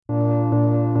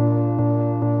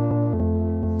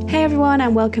Hey everyone,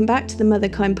 and welcome back to the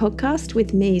Motherkind podcast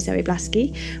with me, Zoe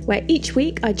Blaskey, where each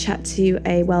week I chat to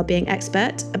a wellbeing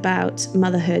expert about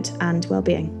motherhood and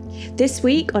wellbeing. This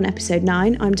week on episode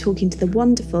 9, I'm talking to the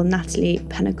wonderful Natalie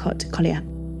Pennicotte-Collier.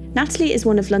 Natalie is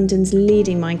one of London's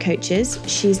leading mind coaches.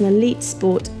 She's an elite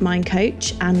sport mind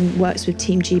coach and works with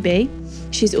Team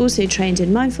GB. She's also trained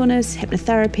in mindfulness,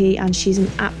 hypnotherapy, and she's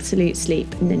an absolute sleep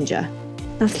ninja.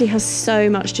 Natalie has so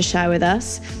much to share with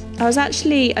us. I was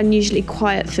actually unusually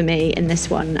quiet for me in this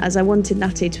one, as I wanted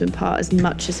Natalie to impart as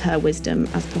much as her wisdom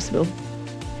as possible.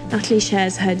 Natalie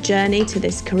shares her journey to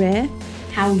this career.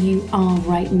 How you are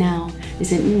right now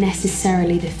isn't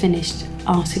necessarily the finished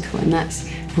article, and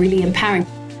that's really empowering.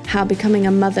 How becoming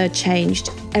a mother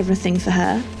changed everything for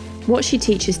her. What she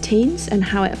teaches teens and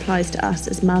how it applies to us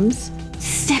as mums.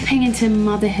 Stepping into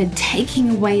motherhood, taking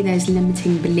away those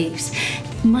limiting beliefs.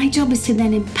 My job is to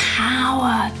then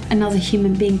empower another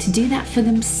human being to do that for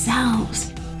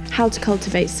themselves. How to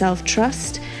cultivate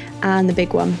self-trust, and the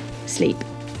big one, sleep.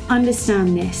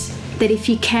 Understand this, that if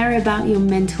you care about your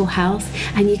mental health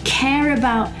and you care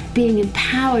about being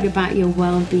empowered about your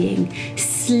well-being,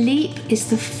 sleep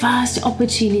is the first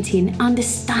opportunity in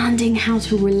understanding how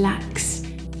to relax.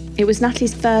 It was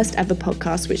Natalie's first ever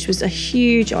podcast, which was a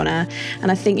huge honour,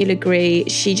 and I think you'll agree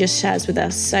she just shares with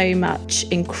us so much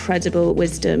incredible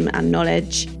wisdom and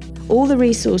knowledge. All the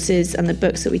resources and the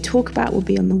books that we talk about will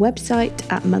be on the website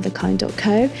at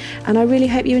motherkind.co, and I really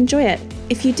hope you enjoy it.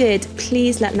 If you did,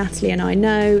 please let Natalie and I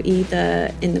know, either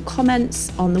in the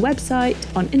comments on the website,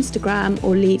 on Instagram,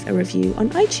 or leave a review on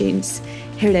iTunes.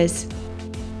 Here it is.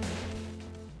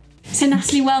 So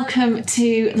Natalie, welcome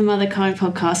to the Motherkind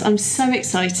podcast. I'm so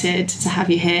excited to have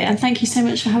you here, and thank you so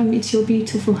much for having me to your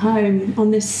beautiful home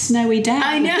on this snowy day.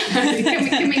 I know.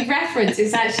 Can we reference?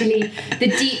 It's actually the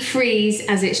deep freeze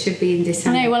as it should be in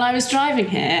December. I know. Well, I was driving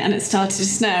here and it started to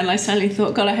snow, and I suddenly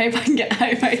thought, God, I hope I can get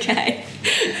home okay.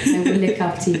 I will look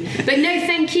after you. But no,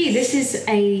 thank you. This is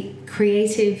a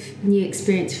creative new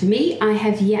experience for me. I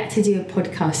have yet to do a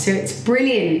podcast, so it's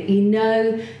brilliant. You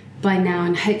know by now,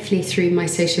 and hopefully through my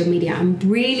social media, I'm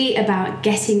really about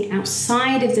getting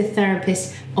outside of the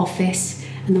therapist office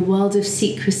and the world of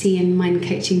secrecy and mind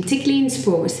coaching, particularly in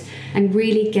sports, and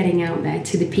really getting out there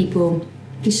to the people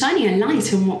and shining a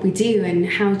light on what we do and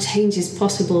how change is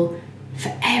possible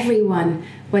for everyone,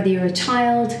 whether you're a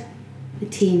child, a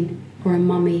teen, or a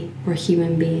mummy, or a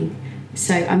human being.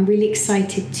 So I'm really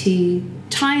excited to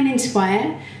try and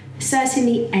inspire,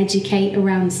 certainly educate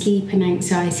around sleep and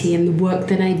anxiety and the work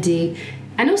that I do,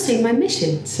 and also my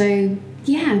mission. So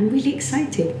yeah, I'm really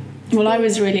excited. Well, I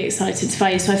was really excited to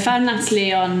find you. So I found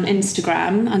Natalie on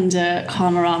Instagram under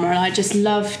Karmarama, and I just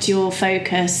loved your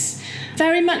focus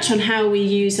very much on how we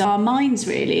use our minds,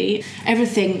 really,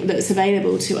 everything that's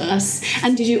available to us.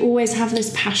 And did you always have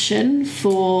this passion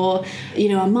for,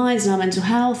 our minds and our mental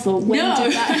health, or when No.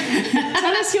 did that?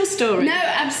 Tell us your story. No,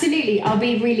 absolutely. I'll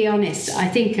be really honest. I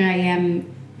think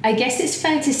I guess it's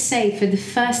fair to say for the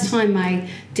first time I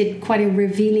did quite a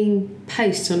revealing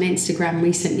post on Instagram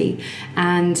recently,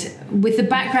 and with the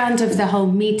background of the whole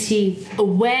Me Too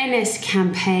awareness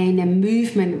campaign and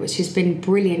movement, which has been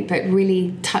brilliant but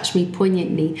really touched me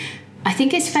poignantly, I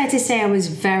think it's fair to say I was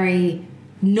very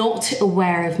not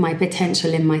aware of my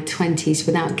potential in my 20s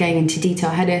without going into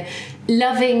detail. I had a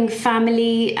loving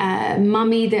family,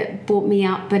 mummy that brought me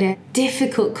up, but a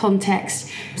difficult context,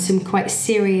 some quite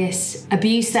serious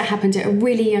abuse that happened at a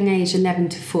really young age, 11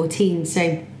 to 14.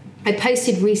 So I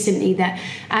posted recently that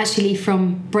actually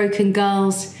from broken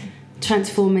girls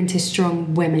transform into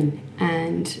strong women.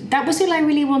 And that was all I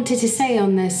really wanted to say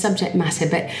on the subject matter.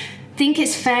 But I think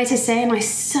it's fair to say, and I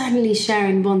certainly share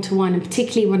in one-to-one, and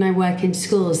particularly when I work in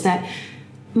schools, that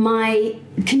my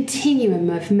continuum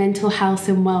of mental health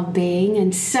and well-being,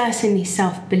 and certainly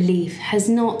self-belief, has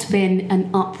not been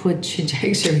an upward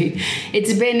trajectory.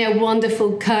 It's been a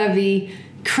wonderful, curvy,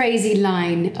 crazy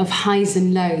line of highs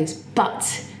and lows.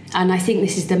 But, and I think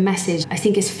this is the message, I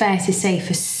think it's fair to say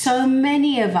for so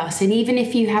many of us, and even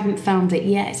if you haven't found it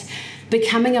yet,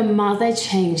 becoming a mother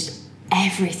changed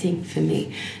everything for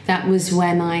me. That was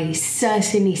when I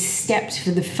certainly stepped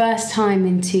for the first time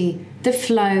into the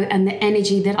flow and the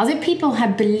energy that other people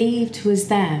had believed was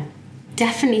there.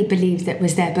 Definitely believed that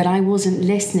was there, but I wasn't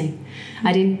listening.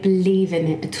 I didn't believe in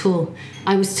it at all.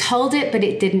 I was told it, but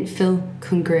it didn't feel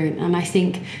congruent. And I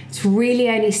think it's really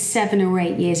only 7 or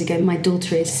 8 years ago, my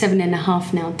daughter is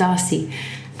 7.5 now, Darcy,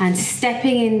 and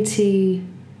stepping into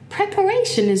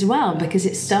preparation as well, because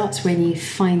it starts when you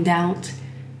find out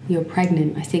you're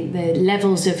pregnant. I think the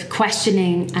levels of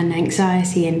questioning and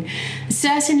anxiety, and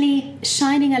certainly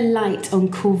shining a light on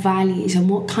core values and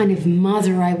what kind of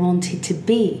mother I wanted to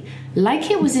be, like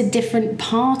it was a different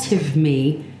part of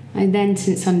me. I then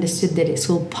since understood that it's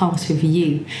all part of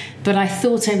you, but I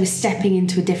thought I was stepping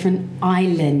into a different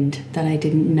island that I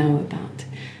didn't know about.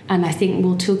 And I think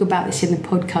we'll talk about this in the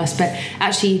podcast, but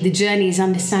actually the journey is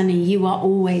understanding you are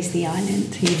always the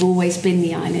island. You've always been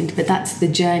the island, but that's the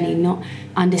journey, not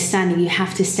understanding you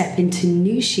have to step into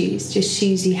new shoes, just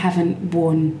shoes you haven't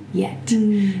worn yet.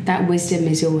 That wisdom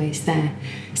is always there.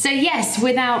 So yes,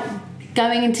 without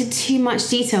going into too much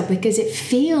detail, because it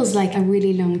feels like a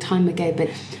really long time ago, but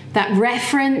that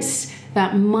reference,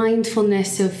 that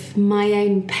mindfulness of my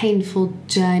own painful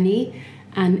journey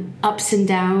and ups and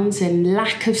downs and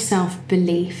lack of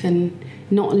self-belief and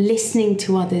not listening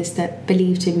to others that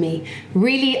believed in me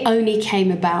really only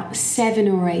came about 7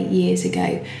 or 8 years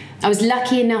ago. I was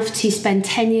lucky enough to spend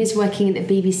 10 years working at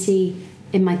the BBC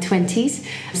in my 20s,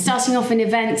 starting off in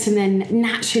events and then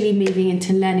naturally moving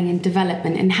into learning and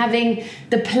development and having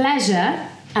the pleasure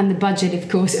and the budget, of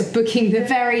course, of booking the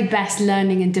very best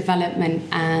learning and development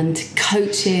and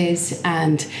coaches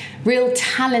and real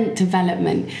talent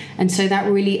development. And so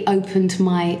that really opened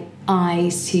my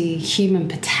eyes to human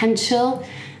potential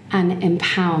and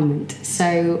empowerment.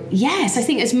 So yes, I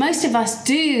think as most of us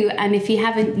do, and if you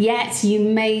haven't yet, you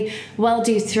may well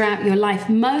do throughout your life.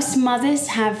 Most mothers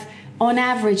have on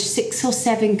average 6 or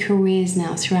 7 careers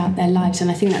now throughout their lives. And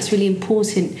I think that's really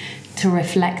important to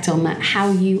reflect on, that how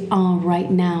you are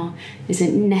right now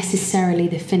isn't necessarily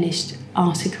the finished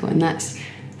article. And that's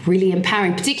really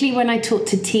empowering, particularly when I talk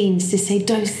to teens, to say,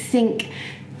 don't think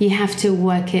you have to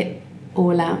work it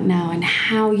all out now, and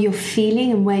how you're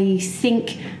feeling and where you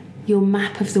think your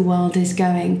map of the world is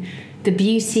going. The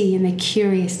beauty and the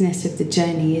curiousness of the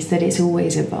journey is that it's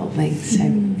always evolving. So.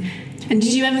 And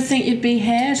did you ever think you'd be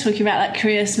here talking about that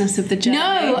curiousness of the journey?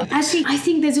 No, actually, I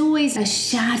think there's always a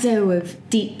shadow of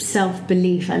deep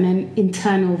self-belief and an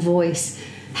internal voice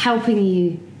helping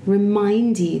you,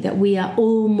 remind you that we are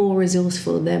all more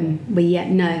resourceful than we yet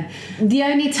know. The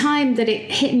only time that it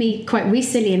hit me quite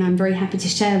recently, and I'm very happy to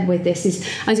share with this, is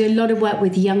I do a lot of work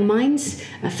with Young Minds,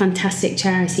 a fantastic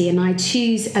charity, and I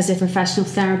choose as a professional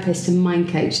therapist and mind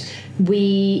coach,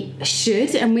 we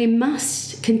should and we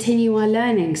must continue our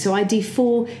learning. So I do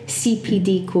 4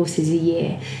 CPD courses a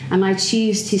year, and I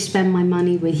choose to spend my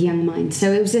money with Young Minds.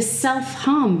 So it was a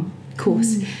self-harm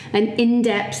course, an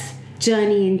in-depth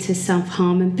journey into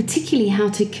self-harm, and particularly how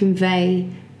to convey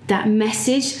that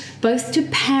message both to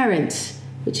parents,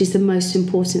 which is the most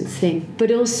important thing,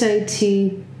 but also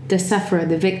to the sufferer,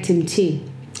 the victim too,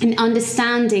 and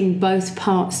understanding both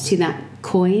parts to that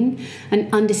coin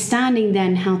and understanding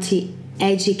then how to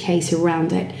educate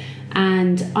around it.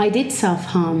 And I did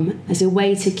self-harm as a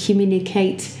way to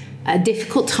communicate a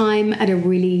difficult time at a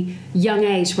really young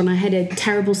age, when I had a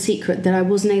terrible secret that I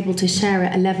wasn't able to share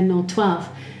at 11 or 12.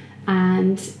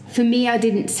 And for me, I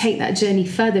didn't take that journey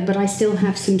further, but I still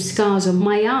have some scars on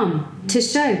my arm to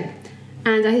show.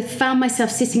 And I found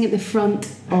myself sitting at the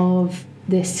front of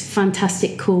this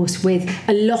fantastic course with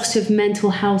a lot of mental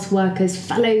health workers,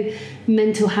 fellow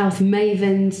mental health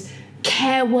mavens,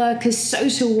 care workers,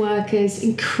 social workers,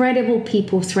 incredible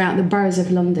people throughout the boroughs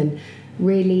of London,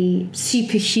 really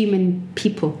superhuman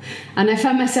people. And I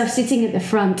found myself sitting at the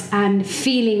front and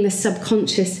feeling the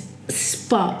subconscious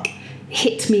spark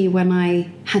hit me when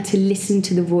I had to listen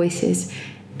to the voices,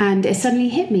 and it suddenly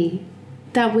hit me.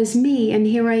 That was me, and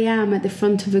here I am at the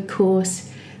front of a course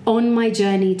on my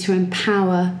journey to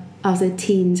empower other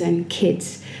teens and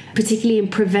kids, particularly in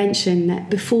prevention, that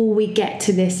before we get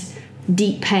to this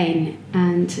deep pain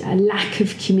and a lack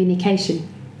of communication.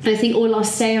 I think all I'll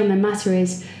say on the matter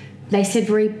is, they said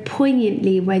very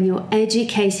poignantly, when you're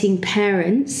educating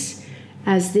parents,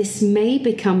 as this may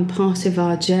become part of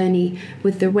our journey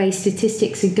with the way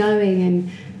statistics are going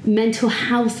and mental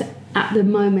health at the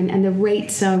moment, and the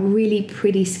rates are really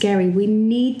pretty scary. We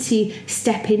need to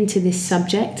step into this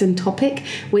subject and topic.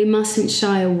 We mustn't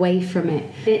shy away from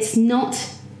it. It's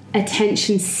not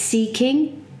attention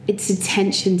seeking, it's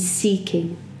attention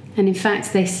seeking. And in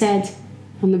fact, they said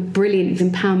on the brilliant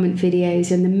empowerment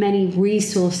videos and the many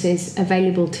resources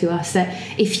available to us, that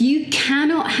if you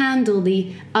cannot handle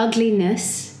the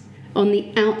ugliness on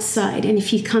the outside, and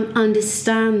if you can't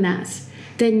understand that,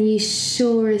 then you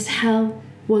sure as hell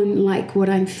won't like what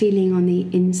I'm feeling on the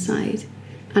inside.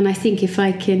 And I think if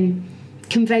I can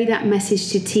convey that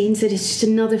message to teens, that it's just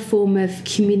another form of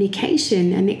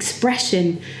communication and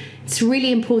expression. It's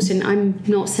really important. I'm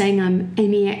not saying I'm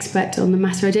any expert on the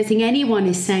matter. I don't think anyone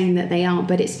is saying that they are,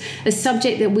 but it's a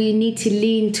subject that we need to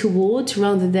lean towards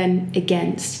rather than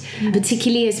against,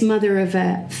 particularly as mother of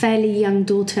a fairly young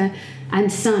daughter and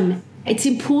son. It's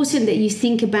important that you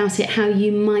think about it, how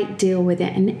you might deal with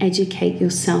it and educate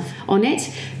yourself on it.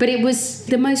 But it was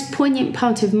the most poignant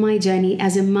part of my journey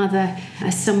as a mother,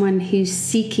 as someone who's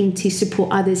seeking to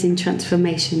support others in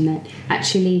transformation, that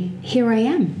actually here I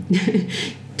am.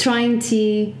 Trying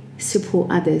to support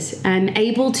others and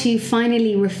able to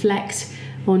finally reflect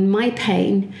on my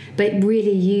pain, but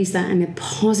really use that in a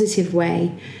positive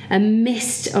way, a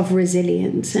mist of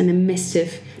resilience and a mist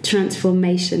of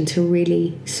transformation to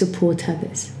really support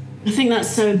others. I think that's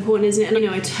so important, isn't it?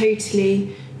 And I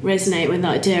totally resonate with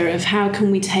that idea of how can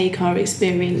we take our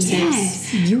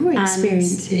experiences, your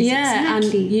experiences, and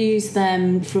use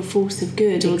them for a force of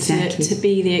good, or to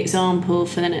be the example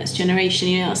for the next generation.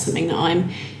 That's something that I'm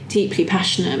deeply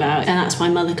passionate about, and that's why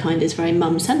Motherkind is very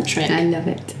mum-centric. I love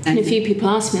it. And a few people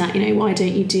ask me that, why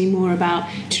don't you do more about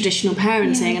traditional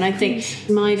parenting? And I think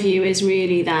my view is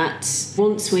really that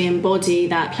once we embody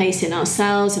that place in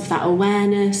ourselves of that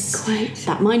awareness,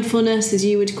 that mindfulness, as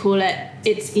you would call it,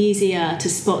 it's easier to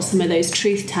spot some of those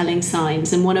truth-telling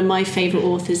signs. And one of my favourite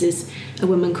authors is a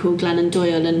woman called Glennon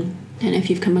Doyle, and I don't know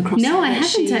if you've come across her. No, I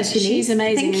haven't actually. She's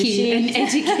amazing. Thank you. And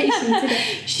education today.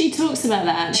 She talks about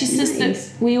that. She says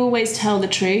that we always tell the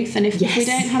truth, and if we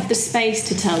don't have the space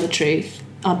to tell the truth,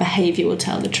 our behaviour will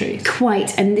tell the truth.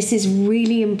 Quite, and this is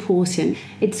really important.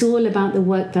 It's all about the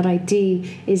work that I do,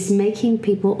 is making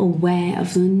people aware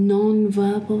of the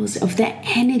non-verbals, of their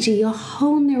energy. Your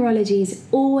whole neurology is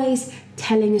always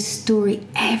telling a story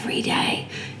every day.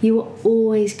 You are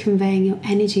always conveying your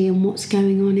energy and what's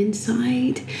going on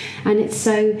inside. And it's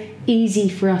so easy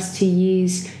for us to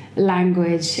use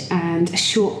language and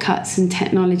shortcuts and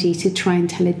technology to try and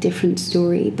tell a different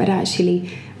story, but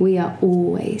actually we are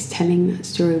always telling that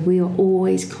story. We are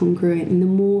always congruent, and the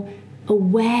more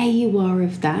aware you are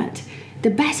of that, the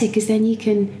better, because then you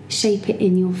can shape it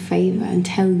in your favour and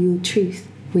tell your truth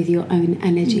with your own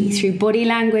energy through body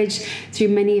language, through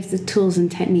many of the tools and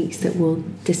techniques that we'll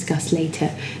discuss later.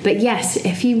 But yes,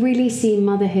 if you really see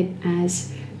motherhood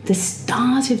as the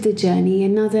start of the journey,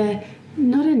 not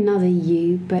another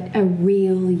you, but a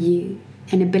real you,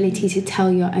 an ability to tell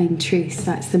your own truth,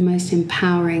 that's the most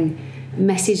empowering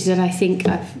message that I think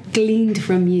I've gleaned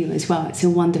from you as well. It's a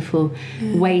wonderful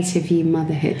way to view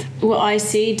motherhood. What I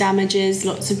see damages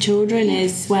lots of children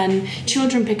is when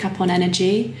children pick up on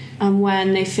energy, and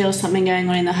when they feel something going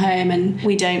on in the home and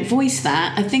we don't voice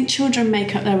that, I think children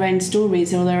make up their own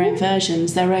stories or their own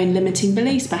versions, their own limiting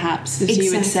beliefs perhaps, as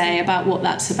you would say, about what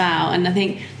that's about. And I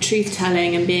think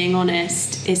truth-telling and being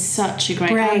honest is such a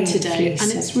great antidote,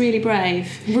 and it's really brave.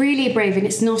 Really brave, and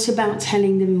it's not about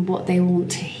telling them what they want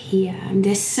to hear. And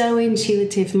they're so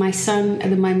intuitive. My son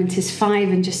at the moment is 5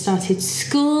 and just started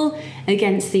school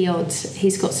against the odds.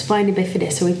 He's got spina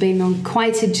bifida, so we've been on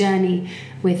quite a journey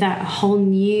with that, a whole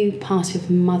new part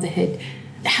of motherhood.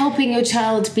 Helping your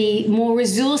child be more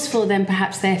resourceful than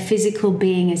perhaps their physical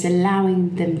being is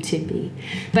allowing them to be.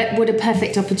 But what a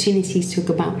perfect opportunity to talk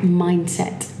about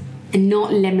mindset and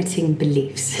not limiting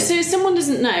beliefs. So if someone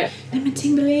doesn't know,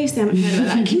 limiting beliefs, they haven't heard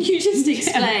about that. Can you just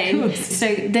explain?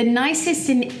 So the nicest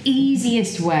and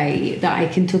easiest way that I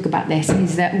can talk about this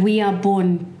is that we are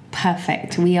born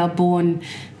perfect. We are born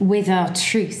with our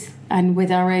truth and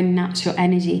with our own natural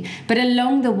energy. But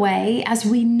along the way, as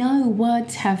we know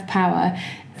words have power,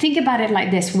 think about it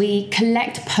like this. We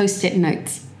collect post-it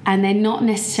notes, and they're not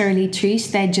necessarily truths,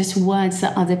 they're just words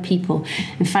that other people.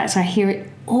 In fact, I hear it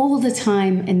all the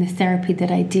time in the therapy that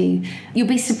I do. You'll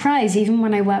be surprised, even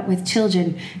when I work with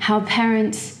children, how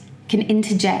parents can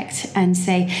interject and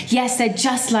say, yes, they're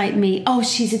just like me. Oh,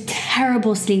 she's a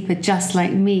terrible sleeper, just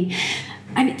like me.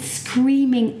 And it's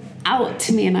screaming out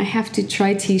to me, and I have to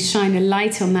try to shine a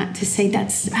light on that to say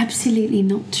that's absolutely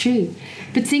not true.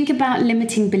 But think about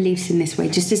limiting beliefs in this way,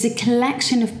 just as a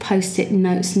collection of post-it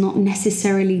notes, not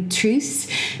necessarily truths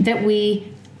that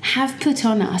we have put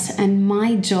on us. And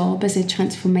my job as a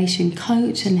transformation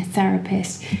coach and a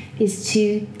therapist is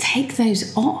to take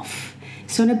those off.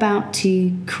 It's not about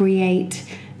to create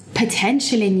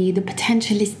potential in you. The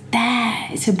potential is there.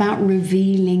 It's about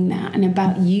revealing that, and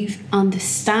about you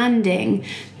understanding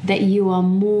that you are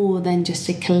more than just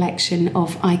a collection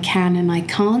of I can and I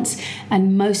can't,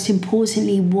 and most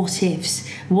importantly, what ifs.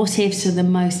 What ifs are the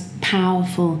most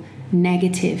powerful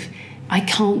negative. I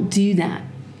can't do that.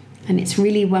 And it's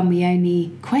really when we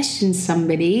only question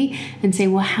somebody and say,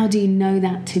 well, how do you know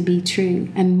that to be true?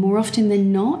 And more often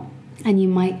than not, and you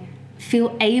might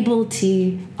feel able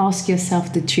to ask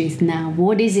yourself the truth now.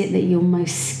 What is it that you're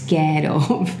most scared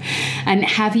of? And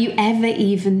have you ever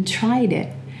even tried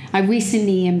it? I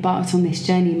recently embarked on this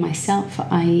journey myself.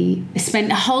 I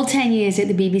spent a whole 10 years at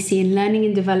the BBC in learning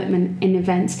and development in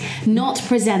events, not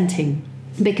presenting,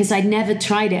 because I'd never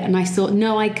tried it. And I thought,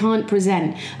 no, I can't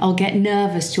present. I'll get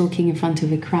nervous talking in front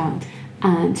of a crowd.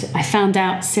 And I found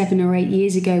out 7 or 8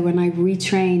 years ago when I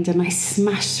retrained and I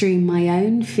smashed through my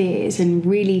own fears and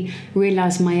really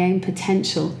realized my own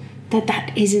potential,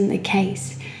 that isn't the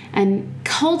case. And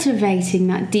cultivating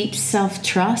that deep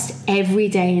self-trust every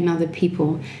day in other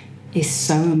people is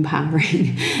so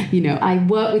empowering. I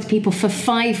work with people for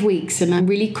 5 weeks, and I'm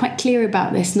really quite clear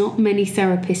about this. Not many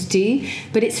therapists do,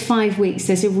 but it's 5 weeks.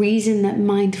 There's a reason that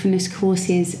mindfulness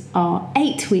courses are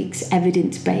 8 weeks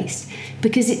evidence-based,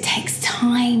 because it takes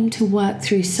time to work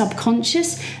through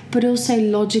subconscious, but also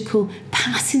logical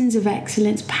patterns of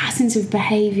excellence, patterns of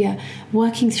behavior,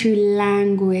 working through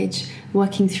language,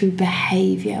 working through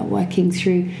behavior, working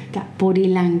through that body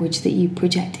language that you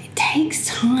project. It takes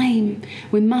time.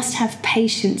 We must have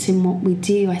patience in what we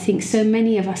do. I think so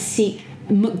many of us seek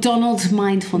McDonald's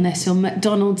mindfulness or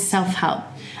McDonald's self-help.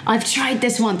 I've tried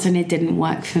this once and it didn't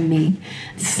work for me.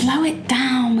 Slow it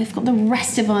down. We've got the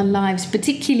rest of our lives,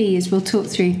 particularly as we'll talk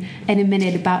through in a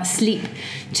minute about sleep,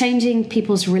 changing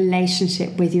people's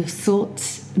relationship with your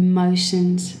thoughts,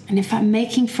 emotions, and in fact,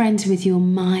 making friends with your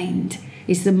mind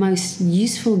is the most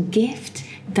useful gift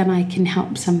that I can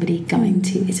help somebody go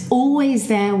into. It's always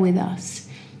there with us.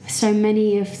 So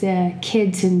many of the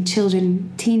kids and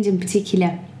children, teens in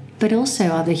particular, but also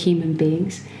other human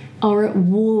beings, are at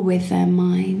war with their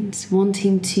minds,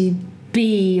 wanting to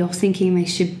be or thinking they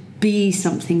should be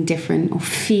something different or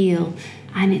feel.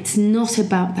 And it's not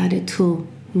about that at all.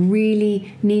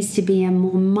 Really needs to be a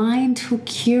more mindful,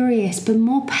 curious, but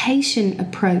more patient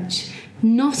approach.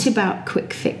 Not about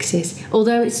quick fixes,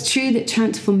 although it's true that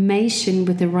transformation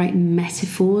with the right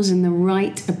metaphors and the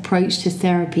right approach to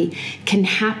therapy can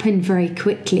happen very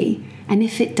quickly. And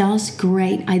if it does,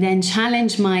 great. I then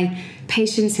challenge my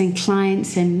patients and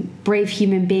clients and brave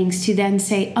human beings to then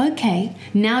say, okay,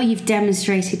 now you've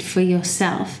demonstrated for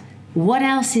yourself, what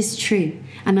else is true?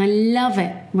 And I love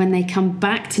it when they come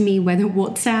back to me, whether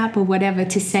WhatsApp or whatever,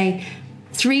 to say,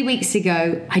 3 weeks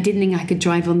ago, I didn't think I could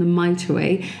drive on the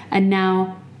motorway, and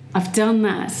now I've done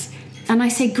that. And I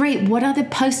say, great, what other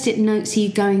post-it notes are you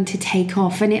going to take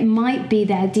off? And it might be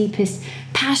their deepest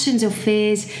passions or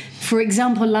fears. For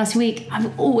example, last week,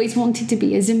 I've always wanted to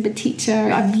be a Zumba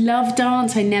teacher. I've loved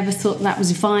dance. I never thought that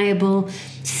was viable.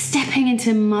 Stepping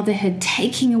into motherhood,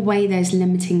 taking away those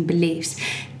limiting beliefs.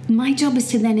 My job is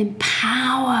to then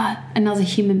empower another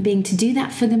human being to do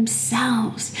that for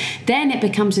themselves. Then it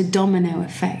becomes a domino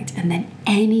effect, and then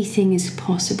anything is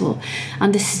possible.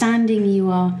 Understanding you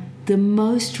are the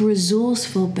most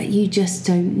resourceful, but you just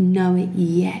don't know it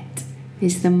yet,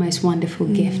 is the most wonderful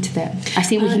gift that I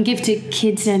think we can give to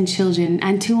kids and children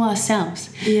and to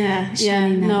ourselves. Yeah.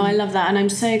 No, I love that. And I'm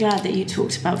so glad that you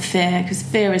talked about fear, because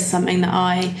fear is something that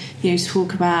I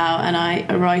talk about and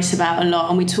I write about a lot.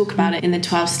 And we talk about it in the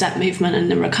 12-step movement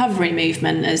and the recovery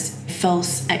movement as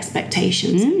false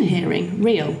expectations appearing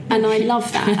real. And I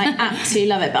love that. I absolutely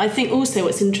love it. But I think also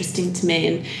what's interesting to me,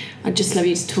 and I'd just love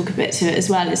you to talk a bit to it as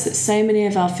well, is that so many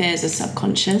of our fears are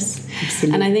subconscious.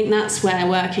 Absolutely. And I think that's where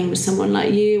working with someone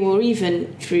like you, or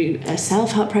even through a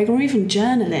self-help program, or even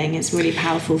journaling, is really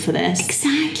powerful for this.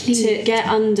 Exactly. To get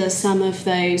under some of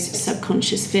those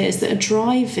subconscious fears that are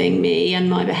driving me and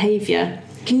my behaviour.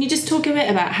 Can you just talk a bit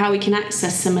about how we can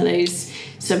access some of those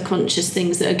subconscious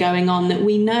things that are going on that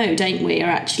we know, don't we, are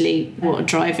actually what are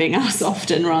driving us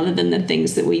often, rather than the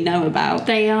things that we know about?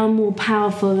 They are more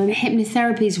powerful, and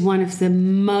hypnotherapy is one of the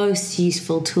most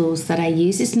useful tools that I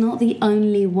use. It's not the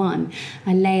only one.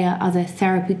 I layer other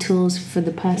therapy tools for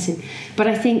the person, but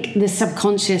I think the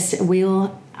subconscious, we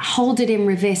all hold it in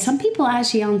reverse. Some people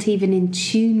actually aren't even in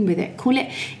tune with it. Call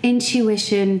it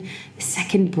intuition,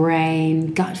 second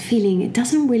brain, gut feeling. It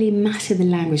doesn't really matter the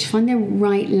language. Find the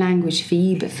right language for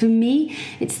you. But for me,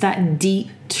 it's that deep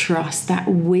trust, that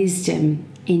wisdom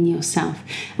in yourself.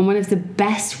 And one of the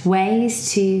best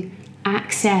ways to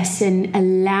access and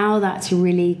allow that to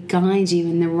really guide you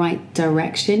in the right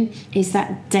direction is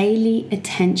that daily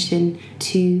attention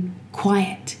to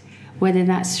quiet. Whether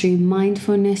that's through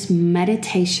mindfulness,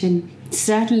 meditation,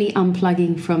 certainly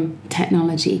unplugging from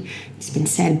technology. It's been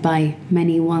said by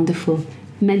many wonderful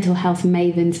mental health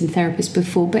mavens and therapists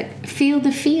before, but feel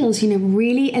the feels,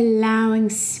 really allowing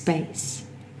space.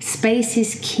 Space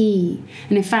is key.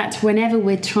 And in fact, whenever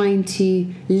we're trying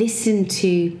to listen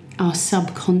to our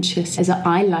subconscious, as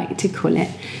I like to call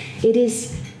it, it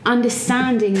is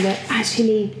understanding that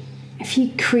actually, if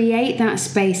you create that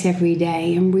space every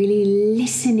day and really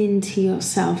listen into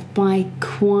yourself by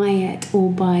quiet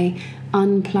or by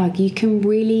unplug, you can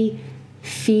really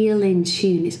feel in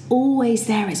tune. It's always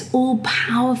there. It's all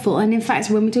powerful. And in fact,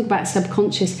 when we talk about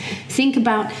subconscious, think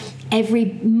about every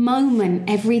moment,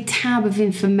 every tab of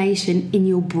information in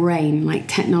your brain, like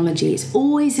technology. It's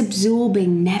always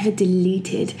absorbing, never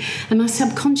deleted. And our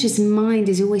subconscious mind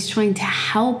is always trying to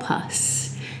help us.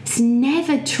 It's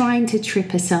never trying to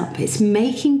trip us up. It's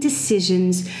making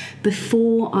decisions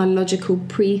before our logical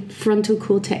prefrontal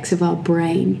cortex of our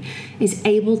brain is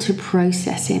able to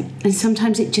process it. And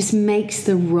sometimes it just makes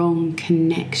the wrong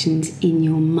connections in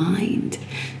your mind.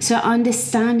 So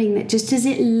understanding that just as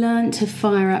it learned to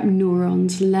fire up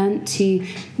neurons, learned to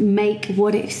make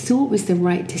what it thought was the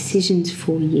right decisions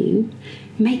for you,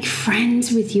 make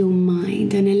friends with your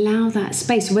mind and allow that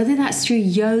space, whether that's through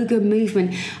yoga,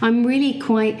 movement. I'm really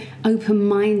quite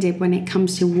open-minded when it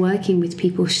comes to working with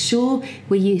people. Sure,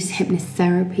 we use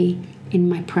hypnotherapy in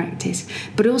my practice,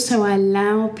 but also I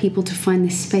allow people to find the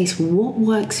space. What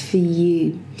works for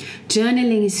you?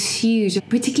 Journaling is huge,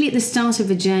 particularly at the start of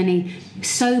a journey.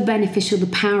 So beneficial, the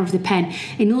power of the pen.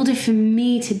 In order for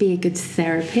me to be a good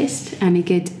therapist and a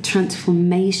good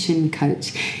transformation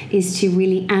coach is to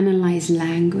really analyze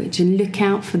language and look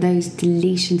out for those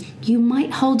deletions. You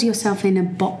might hold yourself in a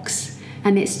box,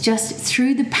 and it's just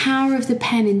through the power of the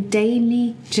pen and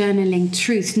daily journaling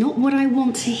truths, not what I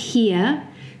want to hear,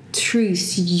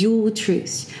 truths, your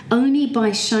truths, only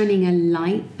by shining a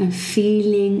light and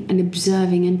feeling and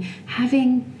observing and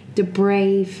having the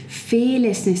brave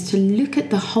fearlessness to look at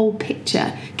the whole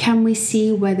picture, can we see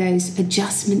where those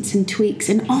adjustments and tweaks,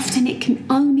 and often it can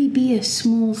only be a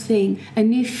small thing, a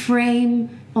new frame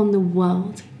on the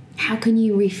world. How can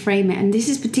you reframe it? And this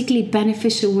is particularly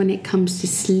beneficial when it comes to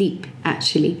sleep,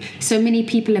 actually. So many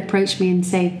people approach me and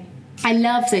say, I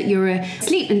love that you're a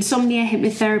sleep insomnia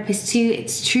hypnotherapist too.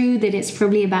 It's true that it's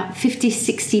probably about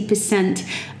 50-60%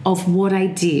 of what I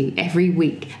do every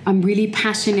week. I'm really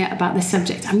passionate about the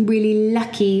subject. I'm really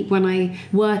lucky when I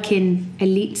work in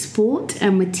elite sport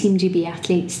and with Team GB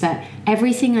athletes that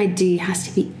everything I do has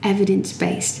to be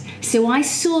evidence-based. So I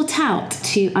sought out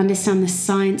to understand the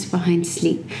science behind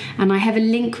sleep. And I have a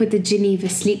link with the Geneva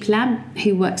Sleep Lab,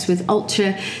 who works with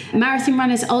ultra marathon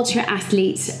runners, ultra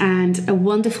athletes, and a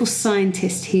wonderful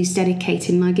scientist who's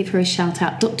dedicated, and I give her a shout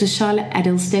out, Dr. Charlotte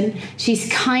Edelston.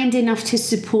 She's kind enough to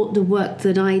support the work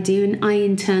that I do, and I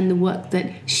in turn the work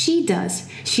that she does.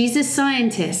 She's a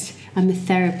scientist, I'm a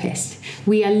therapist.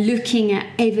 We are looking at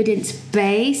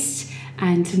evidence-based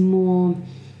and more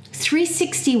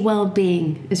 360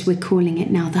 well-being, as we're calling it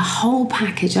now, the whole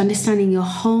package, understanding your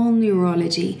whole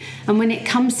neurology. And when it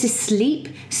comes to sleep,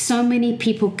 so many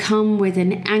people come with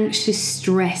an anxious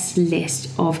stress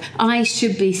list of, I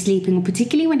should be sleeping, or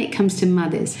particularly when it comes to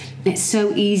mothers, it's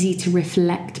so easy to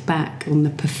reflect back on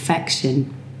the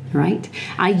perfection, right?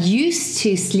 I used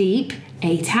to sleep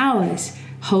 8 hours,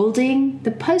 holding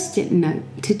the post-it note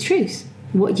to truth.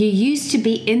 What you used to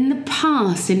be in the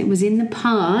past, and it was in the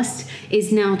past,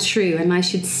 is now true, and I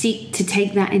should seek to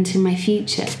take that into my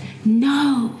future.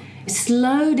 No,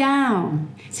 slow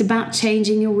down. It's about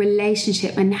changing your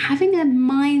relationship and having a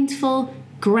mindful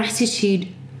gratitude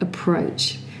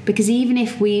approach. Because even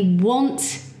if we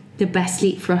want the best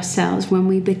sleep for ourselves, when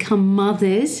we become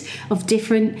mothers of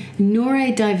different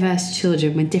neurodiverse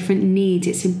children with different needs,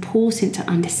 it's important to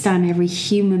understand every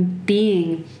human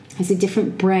being has a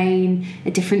different brain,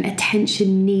 a different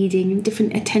attention needing, a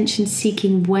different attention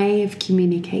seeking way of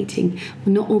communicating.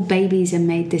 Well, not all babies are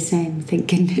made the same, thank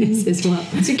goodness, as well.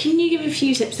 So can you give a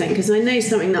few tips then? Because I know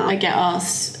something that I get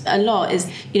asked a lot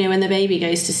is, you know, when the baby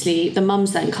goes to sleep, the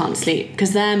mums then can't sleep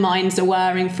because their minds are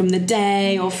whirring from the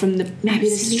day or from the maybe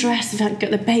the stress of that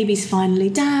the baby's finally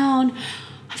down.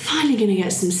 I'm finally going to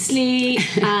get some sleep,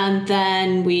 and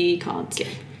then we can't sleep.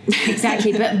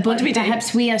 Exactly, but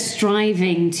perhaps we are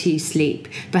striving to sleep.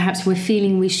 Perhaps we're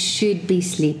feeling we should be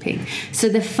sleeping. So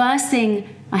the first thing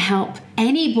I help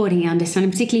anybody understand,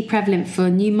 and particularly prevalent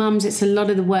for new mums, it's a lot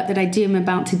of the work that I do. I'm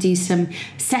about to do some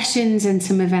sessions and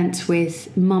some events with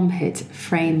Mumhood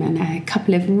Frame and a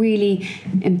couple of really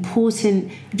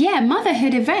important,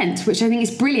 motherhood events, which I think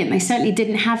is brilliant. They certainly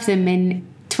didn't have them in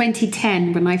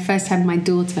 2010 when I first had my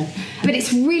daughter. But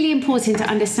it's really important to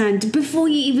understand before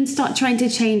you even start trying to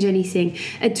change anything,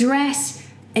 address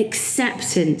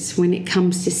acceptance when it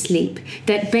comes to sleep,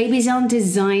 that babies aren't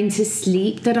designed to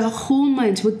sleep, that our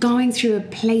hormones, we're going through a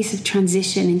place of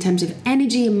transition in terms of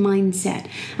energy and mindset.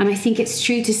 And I think it's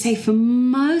true to say for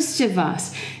most of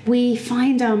us, we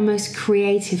find our most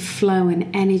creative flow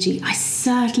and energy. I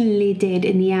certainly did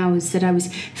in the hours that I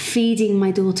was feeding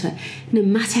my daughter. No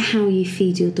matter how you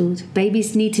feed your daughter,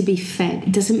 babies need to be fed.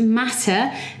 It doesn't matter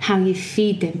how you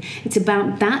feed them. It's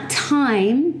about that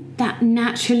time, that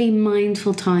naturally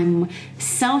mindful time,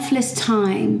 selfless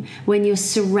time when you're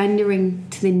surrendering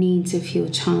to the needs of your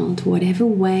child, whatever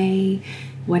way,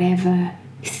 whatever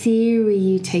theory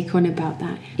you take on about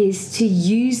that, is to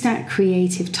use that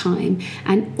creative time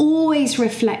and always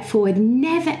reflect forward.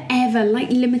 Never ever,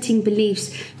 like limiting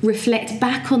beliefs, reflect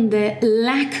back on the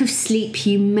lack of sleep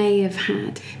you may have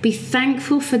had. Be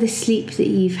thankful for the sleep that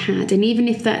you've had, and even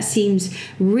if that seems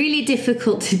really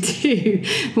difficult to do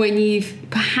when you've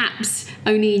perhaps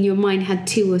only in your mind had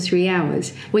 2 or 3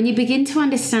 hours, when you begin to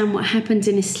understand what happens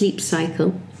in a sleep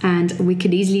cycle, and we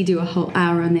could easily do a whole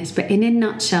hour on this, but in a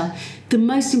nutshell, the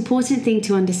most important thing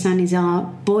to understand is our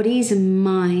bodies and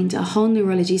mind, our whole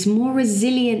neurology is more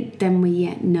resilient than we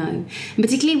yet know. And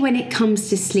particularly when it comes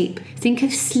to sleep, think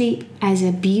of sleep as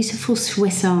a beautiful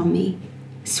Swiss army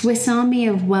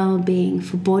of well-being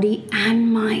for body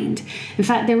and mind. In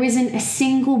fact, there isn't a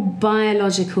single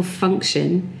biological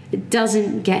function that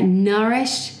doesn't get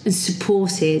nourished and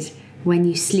supported when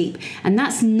you sleep. And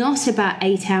that's not about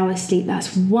 8 hours sleep,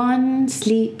 that's one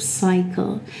sleep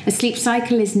cycle. A sleep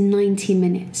cycle is 90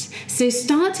 minutes. So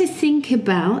start to think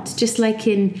about, just like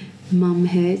in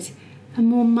mumhood, a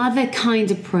more mother kind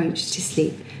approach to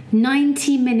sleep.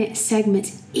 90-minute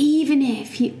segments, even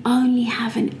if you only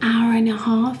have an hour and a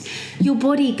half, your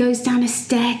body goes down a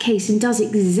staircase and does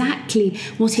exactly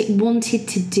what it wanted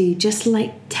to do, just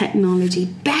like technology,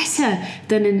 better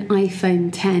than an iPhone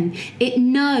 10. It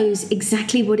knows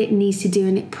exactly what it needs to do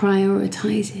and it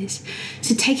prioritizes.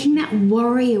 So taking that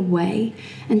worry away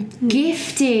and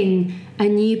gifting a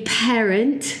new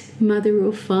parent, mother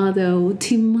or father, or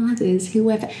 2 mothers,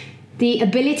 whoever, the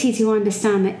ability to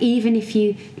understand that even if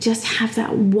you just have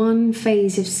that one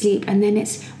phase of sleep and then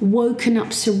it's woken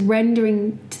up,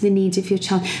 surrendering to the needs of your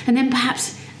child, and then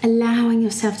perhaps allowing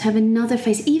yourself to have another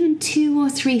phase, even 2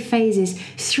 or 3 phases.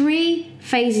 3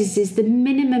 phases is the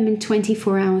minimum in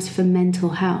 24 hours for mental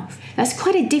health. That's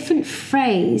quite a different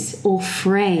phrase or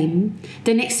frame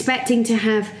than expecting to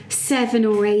have 7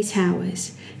 or 8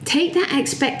 hours. Take that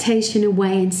expectation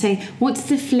away and say, what's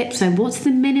the flip side? What's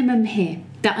the minimum here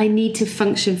that I need to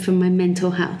function for my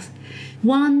mental health?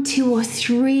 1, 2 or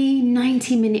 3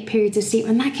 90-minute periods of sleep,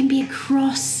 and that can be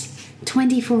across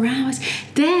 24 hours.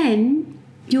 Then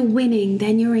you're winning,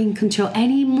 then you're in control.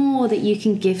 Any more that you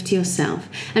can give to yourself.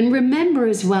 And remember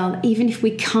as well, even if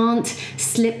we can't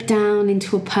slip down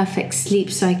into a perfect sleep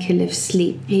cycle of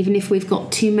sleep, even if we've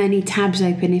got too many tabs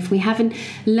open, if we haven't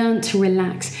learned to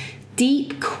relax,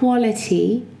 deep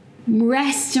quality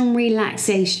rest and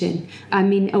relaxation,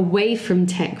 away from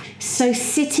tech. So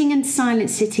sitting in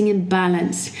silence, sitting in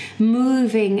balance,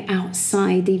 moving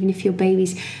outside, even if your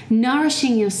baby's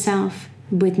nourishing yourself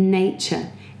with nature,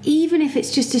 even if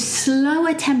it's just a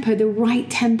slower tempo, the right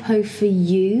tempo for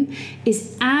you,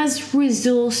 is as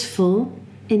resourceful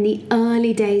in the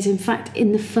early days, in fact,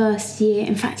 in the first year,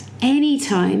 in fact, any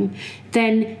time,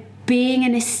 then being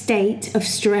in a state of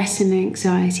stress and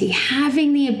anxiety,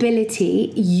 having the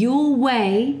ability, your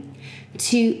way,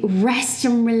 to rest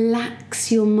and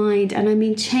relax your mind, and I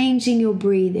mean changing your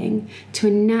breathing to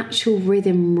a natural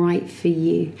rhythm right for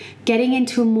you, getting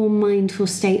into a more mindful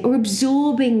state, or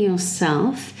absorbing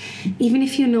yourself, even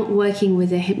if you're not working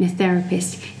with a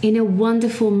hypnotherapist, in a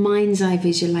wonderful mind's eye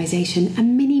visualization, a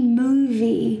mini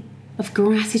movie of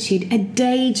gratitude, a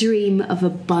daydream of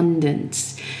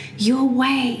abundance. Your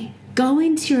way. Go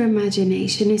into your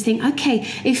imagination and think, okay,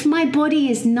 if my body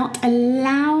is not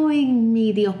allowing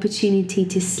me the opportunity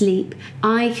to sleep,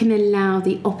 I can allow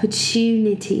the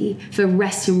opportunity for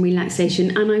rest and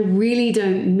relaxation. And I really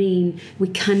don't mean, we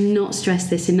cannot stress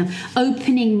this enough,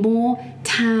 opening more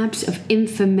tabs of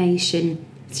information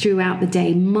throughout the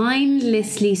day,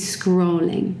 mindlessly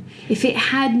scrolling. If it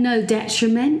had no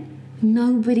detriment,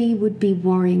 nobody would be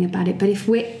worrying about it. But if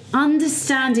we're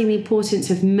understanding the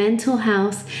importance of mental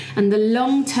health and the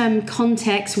long-term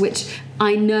context, which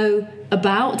I know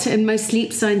about, and most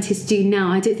sleep scientists do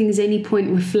now, I don't think there's any point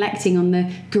reflecting on the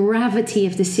gravity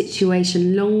of the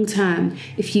situation long term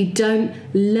if you don't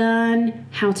learn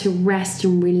how to rest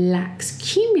and relax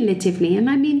cumulatively, and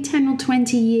I mean 10 or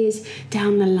 20 years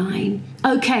down the line.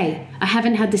 Okay, I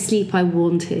haven't had the sleep I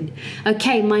wanted.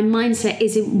 Okay, my mindset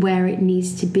isn't where it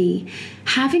needs to be.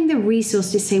 Having the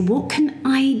resource to say, what can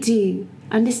I do?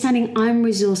 Understanding I'm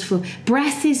resourceful.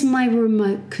 Breath is my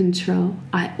remote control.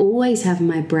 I always have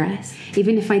my breath.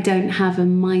 Even if I don't have a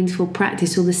mindful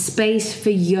practice or the space for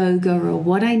yoga or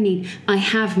what I need, I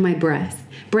have my breath.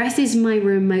 Breath is my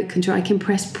remote control. I can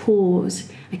press pause.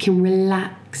 I can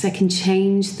relax. I can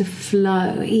change the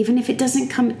flow. Even if it doesn't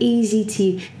come easy to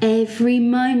you, every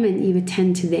moment you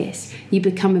attend to this, you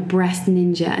become a breath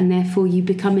ninja, and therefore you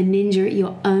become a ninja at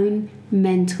your own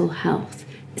mental health.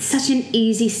 It's such an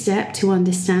easy step to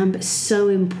understand, but so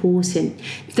important.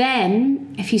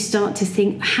 Then, if you start to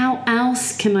think, how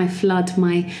else can I flood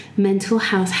my mental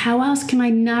health? How else can I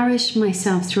nourish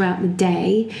myself throughout the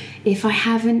day if I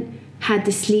haven't had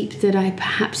the sleep that I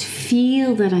perhaps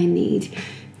feel that I need?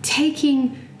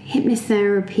 Taking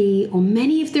hypnotherapy or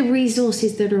many of the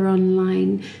resources that are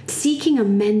online, seeking a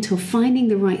mentor, finding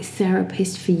the right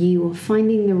therapist for you, or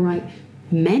finding the right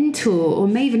mentor or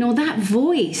maven, or that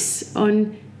voice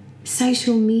on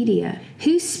social media.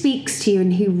 Who speaks to you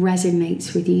and who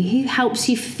resonates with you? Who helps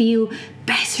you feel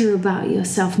better about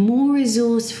yourself, more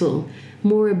resourceful,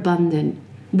 more abundant?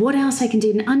 What else I can do?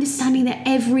 And understanding that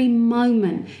every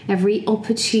moment, every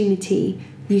opportunity,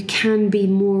 you can be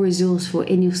more resourceful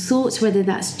in your thoughts, whether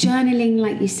that's journaling,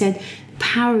 like you said.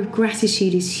 Power of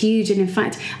gratitude is huge, and in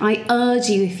fact I urge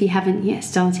you, if you haven't yet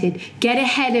started, get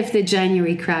ahead of the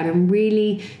January crowd and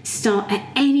really start at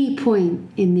any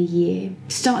point in the year.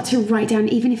 Start to write down,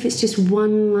 even if it's just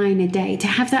one line a day, to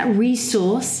have that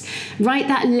resource. Write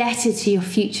that letter to your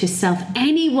future self.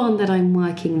 Anyone that I'm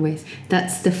working with,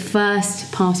 that's the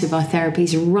first part of our therapy,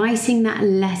 is writing that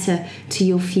letter to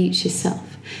your future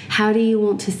self. How do you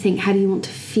want to think? How do you want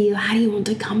to feel? How do you want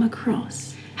to come across?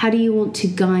 How do you want to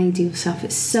guide yourself?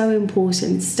 It's so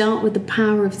important. Start with the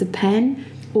power of the pen,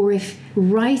 or if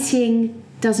writing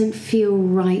doesn't feel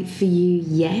right for you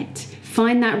yet,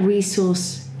 find that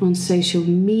resource on social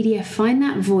media. Find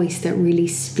that voice that really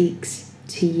speaks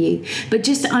to you. But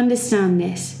just understand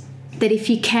this, that if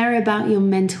you care about your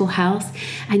mental health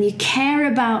and you care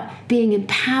about being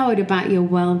empowered about your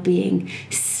well-being,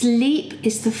 sleep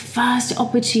is the first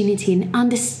opportunity in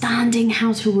understanding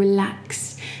how to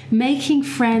relax, making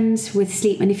friends with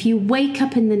sleep. And if you wake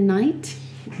up in the night,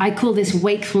 I call this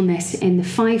wakefulness in the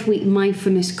 5-week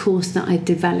mindfulness course that I've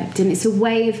developed. And it's a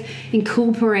way of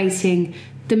incorporating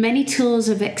the many tools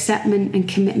of acceptance and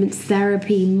commitment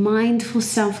therapy, mindful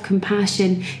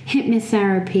self-compassion,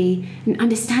 hypnotherapy, and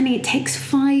understanding it takes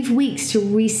 5 weeks to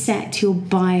reset your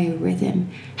biorhythm.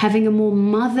 Having a more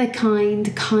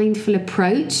mother-kind, kindful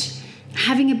approach,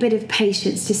 having a bit of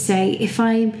patience to say, if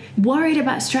I'm worried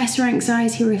about stress or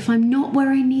anxiety, or if I'm not where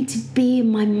I need to be in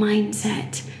my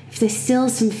mindset, if there's still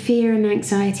some fear and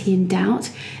anxiety and doubt,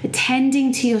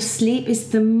 attending to your sleep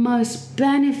is the most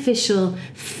beneficial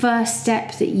first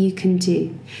step that you can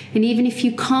do. And even if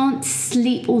you can't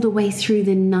sleep all the way through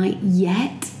the night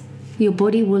yet, your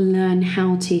body will learn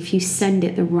how to if you send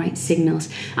it the right signals.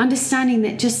 Understanding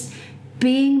that just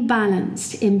being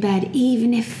balanced in bed,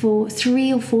 even if for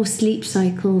 3 or 4 sleep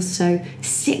cycles, so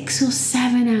 6 or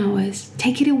 7 hours,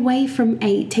 take it away from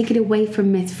 8, take it away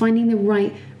from myth, finding the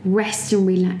right rest and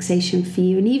relaxation for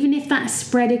you. And even if that's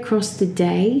spread across the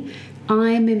day,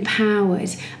 I'm empowered.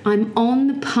 I'm on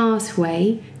the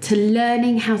pathway to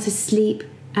learning how to sleep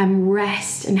and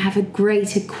rest and have a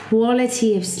greater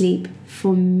quality of sleep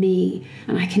for me.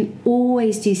 And I can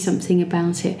always do something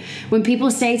about it. When people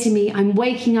say to me, I'm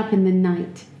waking up in the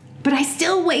night, but I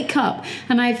still wake up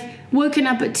and I've woken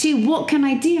up at 2, what can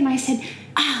I do? And I said,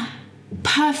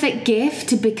 perfect gift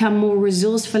to become more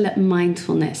resourceful at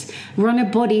mindfulness. Run a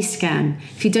body scan.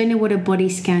 If you don't know what a body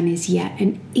scan is yet,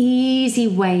 an easy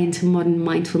way into modern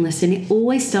mindfulness, and it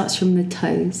always starts from the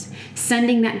toes.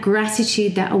 Sending that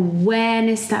gratitude, that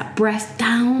awareness, that breath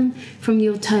down from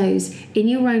your toes in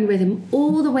your own rhythm,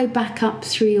 all the way back up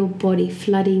through your body,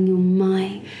 flooding your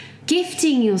mind.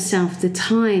 Gifting yourself the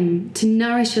time to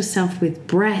nourish yourself with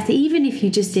breath. Even if you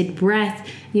just did breath,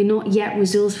 you're not yet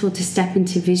resourceful to step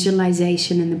into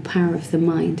visualization and the power of the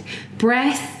mind.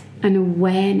 Breath and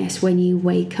awareness when you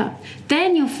wake up.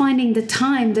 Then you're finding the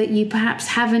time that you perhaps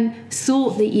haven't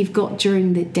thought that you've got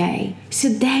during the day. So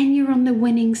then you're on the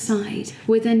winning side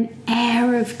with an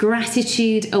air of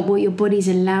gratitude at what your body's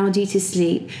allowed you to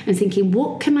sleep and thinking,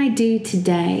 what can I do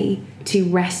today to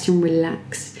rest and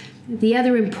relax? The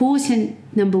other important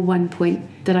number one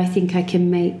point that I think I can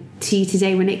make to you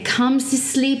today when it comes to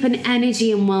sleep and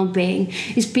energy and well-being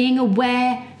is being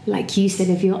aware, like you said,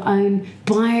 of your own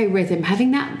biorhythm,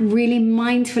 having that really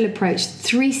mindful approach,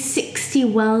 360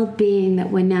 well-being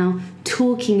that we're now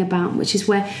talking about, which is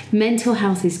where mental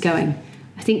health is going.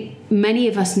 I think many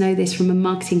of us know this from a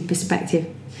marketing perspective.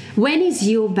 When is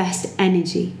your best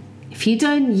energy? If you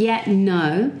don't yet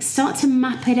know, start to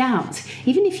map it out.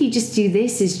 Even if you just do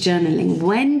this as journaling,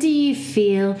 when do you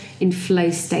feel in flow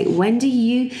state? When do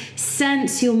you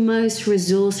sense your most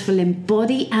resourceful in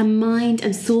body and mind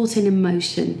and thought and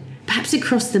emotion? Perhaps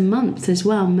across the month as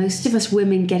well. Most of us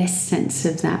women get a sense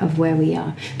of that, of where we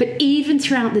are. But even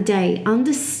throughout the day,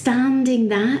 understanding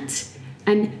that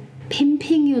and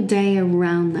pimping your day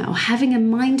around that, or having a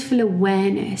mindful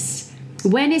awareness.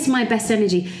 When is my best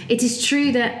energy? It is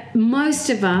true that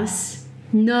most of us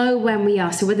know when we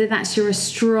are. So whether that's you're a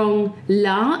strong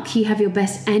lark, you have your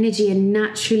best energy and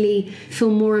naturally feel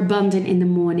more abundant in the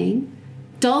morning.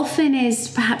 Dolphin is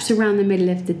perhaps around the middle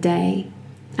of the day.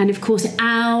 And of course,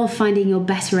 owl, finding your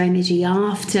better energy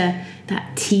after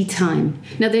that tea time.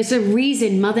 Now, there's a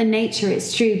reason Mother Nature,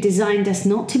 it's true, designed us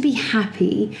not to be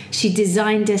happy. She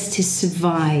designed us to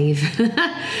survive.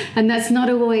 And that's not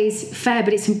always fair,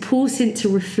 but it's important to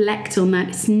reflect on that.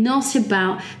 It's not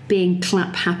about being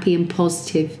clap happy and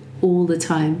positive all the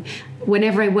time.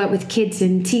 Whenever I work with kids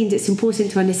and teens, it's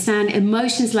important to understand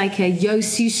emotions like a yo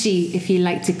sushi, if you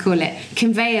like to call it,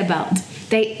 conveyor belt.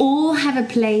 They all have a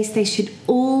place. They should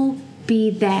all be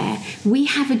there. We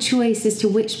have a choice as to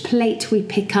which plate we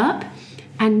pick up,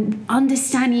 and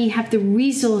understanding you have the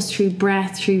resource through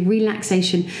breath, through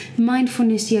relaxation,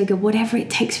 mindfulness, yoga, whatever it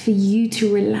takes for you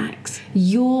to relax,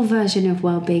 your version of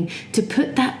well-being, to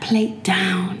put that plate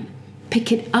down,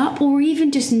 pick it up, or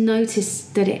even just notice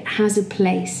that it has a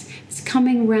place. It's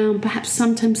coming round. Perhaps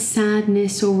sometimes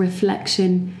sadness or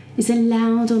reflection is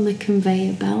allowed on the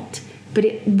conveyor belt. But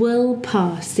it will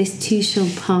pass. This too shall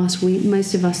pass.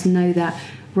 Most of us know that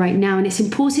right now. And it's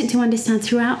important to understand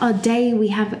throughout our day we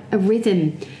have a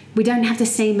rhythm. We don't have the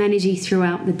same energy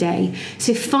throughout the day.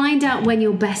 So find out when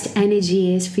your best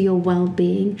energy is for your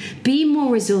well-being. Be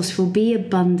more resourceful. Be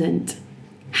abundant.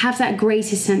 Have that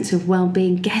greater sense of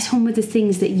well-being. Get on with the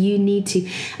things that you need to.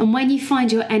 And when you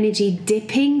find your energy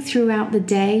dipping throughout the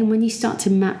day, and when you start to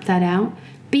map that out,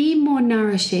 be more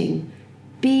nourishing.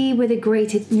 Be with a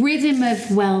greater rhythm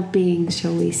of well-being,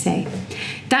 shall we say.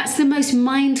 That's the most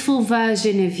mindful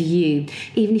version of you.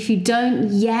 Even if you don't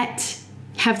yet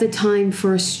have the time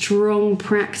for a strong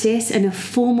practice and a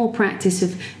formal practice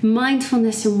of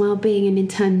mindfulness and well-being, and in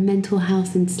turn mental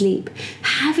health and sleep,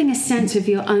 having a sense of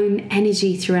your own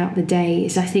energy throughout the day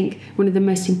is, I think, one of the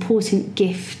most important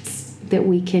gifts that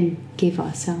we can give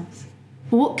ourselves.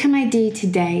 What can I do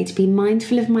today to be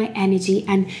mindful of my energy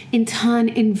and in turn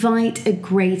invite a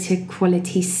greater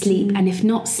quality sleep? And if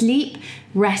not sleep,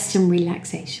 rest and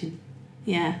relaxation.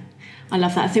 Yeah, I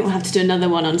love that. I think we'll have to do another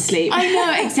one on sleep. I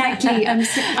know, exactly.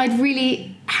 I'd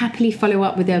really happily follow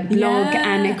up with a blog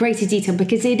and a greater detail,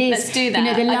 because it is... Let's do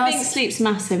that. I think sleep's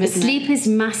massive, isn't it? Sleep is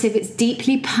massive. It's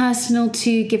deeply personal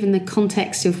too, given the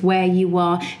context of where you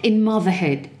are in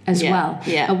motherhood as well,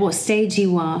 at what stage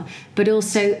you are, but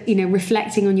also,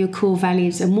 reflecting on your core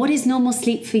values and what is normal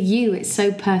sleep for you. It's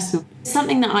so personal.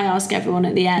 Something that I ask everyone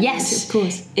at the end, yes, of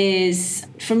course, is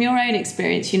from your own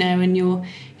experience, and your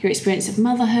experience of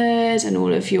motherhood and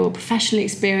all of your professional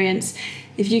experience.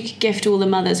 If you could gift all the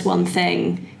mothers one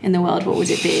thing in the world, what would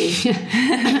it be?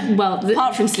 Well,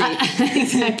 apart from sleep.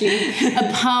 Exactly.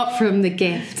 Apart from the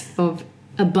gift of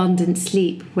abundant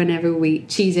sleep whenever we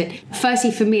choose it.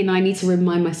 Firstly, for me, and I need to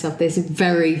remind myself, there's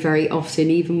very, very often,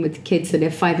 even with kids that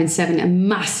are 5 and 7, a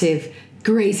massive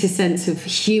greater sense of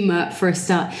humour for a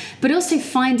start, but also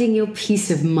finding your peace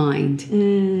of mind.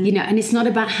 And it's not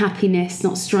about happiness,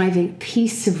 not striving,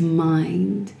 peace of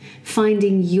mind,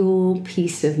 finding your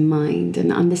peace of mind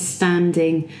and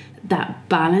understanding that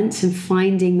balance and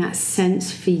finding that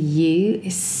sense for you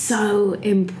is so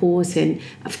important.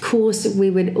 Of course, we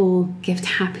would all gift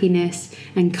happiness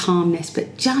and calmness,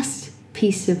 but just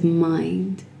peace of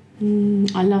mind.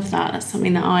 I love that. That's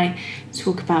something that I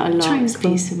talk about a lot.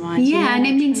 Peace of mind. Yeah, and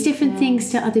it means different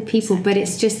things to other people, but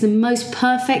it's just the most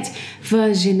perfect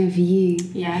version of you.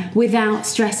 Yeah. Without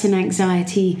stress and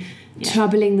anxiety,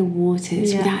 troubling the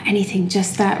waters, without anything,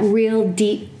 just that real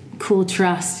deep core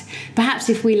trust. Perhaps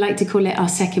if we like to call it our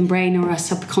second brain or our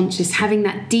subconscious, having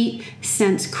that deep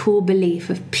sense, core belief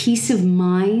of peace of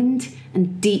mind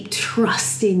and deep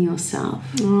trust in yourself.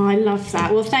 Oh, I love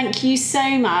that. Well, thank you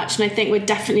so much. And I think we're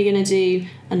definitely going to do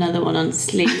another one on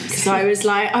sleep, because I was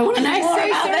like, I want to know more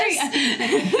about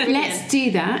this. Let's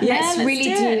do that. Yeah, let's really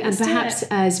do it. And perhaps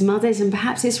as mothers, and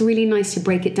perhaps it's really nice to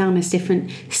break it down as different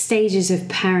stages of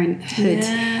parenthood.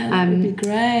 Yeah, that would be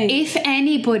great. If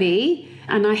anybody,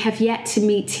 and I have yet to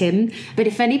meet him, but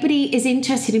if anybody is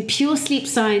interested in pure sleep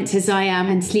science as I am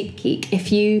and Sleep Geek,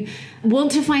 if you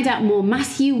want to find out more,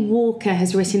 Matthew Walker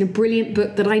has written a brilliant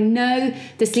book that I know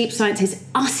the sleep science is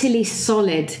utterly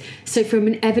solid. So from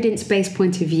an evidence-based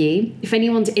point of view, if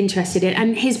anyone's interested in,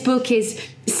 and his book is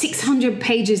 600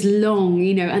 pages long,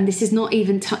 and this is not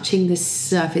even touching the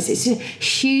surface. It's a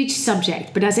huge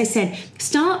subject. But as I said,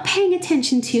 start paying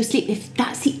attention to your sleep. If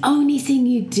that's the only thing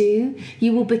you do,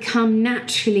 you will become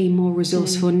naturally more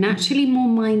resourceful, naturally more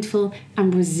mindful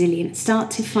and resilient.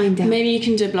 Start to find out. Maybe you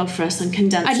can do a blog for us on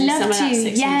condensing some of that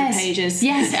 600 pages.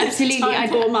 Yes, absolutely.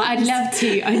 I'd love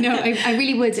to. I know, I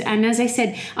really would. And as I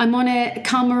said, I'm on a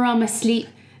Karmarama sleep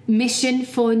mission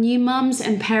for new mums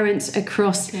and parents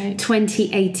across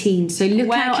 2018. So look out.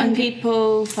 Where can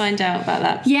people find out about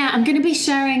that? Yeah, I'm going to be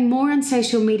sharing more on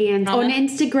social media and on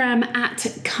Instagram at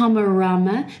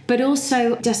Karmarama, but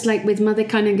also just like with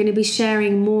Motherkind, I'm going to be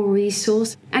sharing more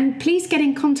resource. And please get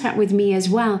in contact with me as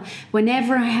well.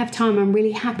 Whenever I have time, I'm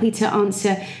really happy to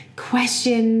answer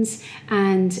questions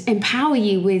and empower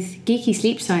you with geeky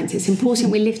sleep science. It's important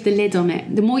we lift the lid on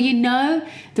it. The more you know,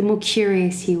 the more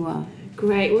curious you are.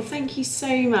 Great. Well, thank you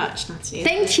so much, Natalie.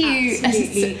 Thank you.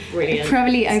 Absolutely brilliant.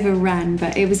 Probably overran,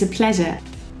 but it was a pleasure.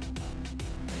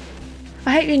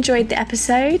 I hope you enjoyed the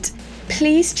episode.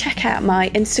 Please check out my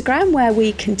Instagram, where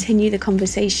we continue the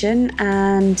conversation,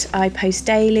 and I post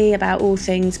daily about all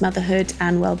things motherhood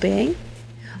and well-being.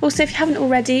 Also, if you haven't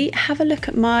already, have a look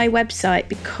at my website,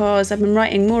 because I've been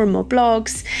writing more and more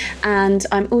blogs, and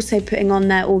I'm also putting on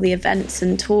there all the events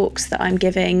and talks that I'm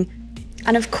giving.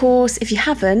 And of course, if you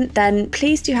haven't, then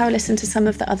please do have a listen to some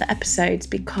of the other episodes,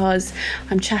 because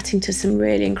I'm chatting to some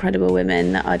really incredible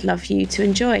women that I'd love you to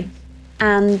enjoy.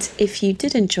 And if you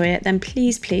did enjoy it, then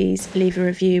please leave a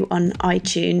review on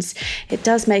iTunes. It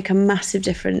does make a massive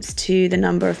difference to the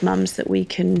number of mums that we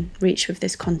can reach with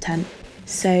this content.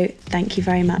 So thank you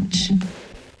very much.